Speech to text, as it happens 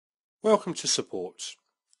Welcome to Support.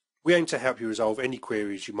 We aim to help you resolve any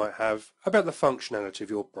queries you might have about the functionality of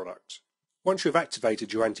your product. Once you have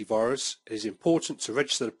activated your antivirus, it is important to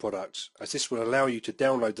register the product, as this will allow you to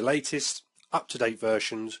download the latest, up-to-date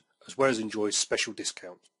versions as well as enjoy special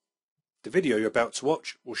discounts. The video you're about to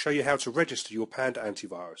watch will show you how to register your Panda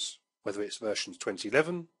Antivirus, whether it's versions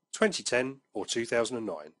 2011, 2010 or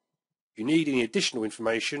 2009. If you need any additional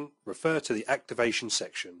information, refer to the activation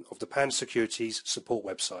section of the Panda Security's support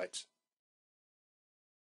website.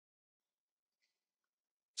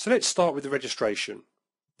 So let's start with the registration.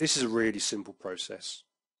 This is a really simple process.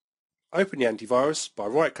 Open the antivirus by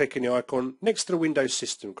right-clicking the icon next to the Windows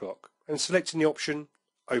system clock and selecting the option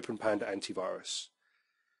Open Panda Antivirus.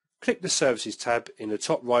 Click the Services tab in the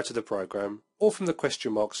top right of the program or from the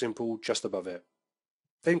question mark symbol just above it.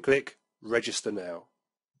 Then click Register Now.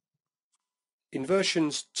 In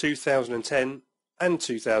versions 2010 and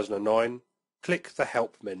 2009, click the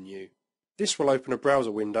Help menu. This will open a browser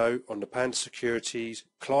window on the Panda Security's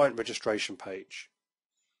client registration page.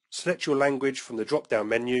 Select your language from the drop-down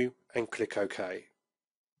menu and click OK.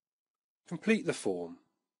 Complete the form,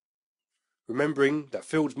 remembering that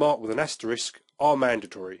fields marked with an asterisk are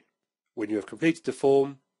mandatory. When you have completed the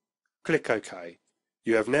form, click OK.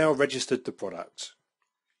 You have now registered the product.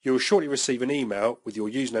 You will shortly receive an email with your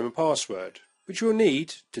username and password, which you will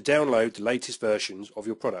need to download the latest versions of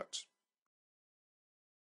your product.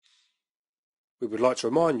 We would like to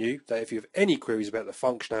remind you that if you have any queries about the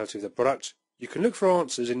functionality of the product, you can look for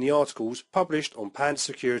answers in the articles published on Panda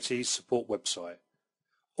Security's support website,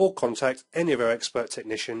 or contact any of our expert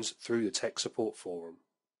technicians through the Tech Support Forum.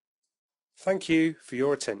 Thank you for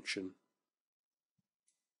your attention.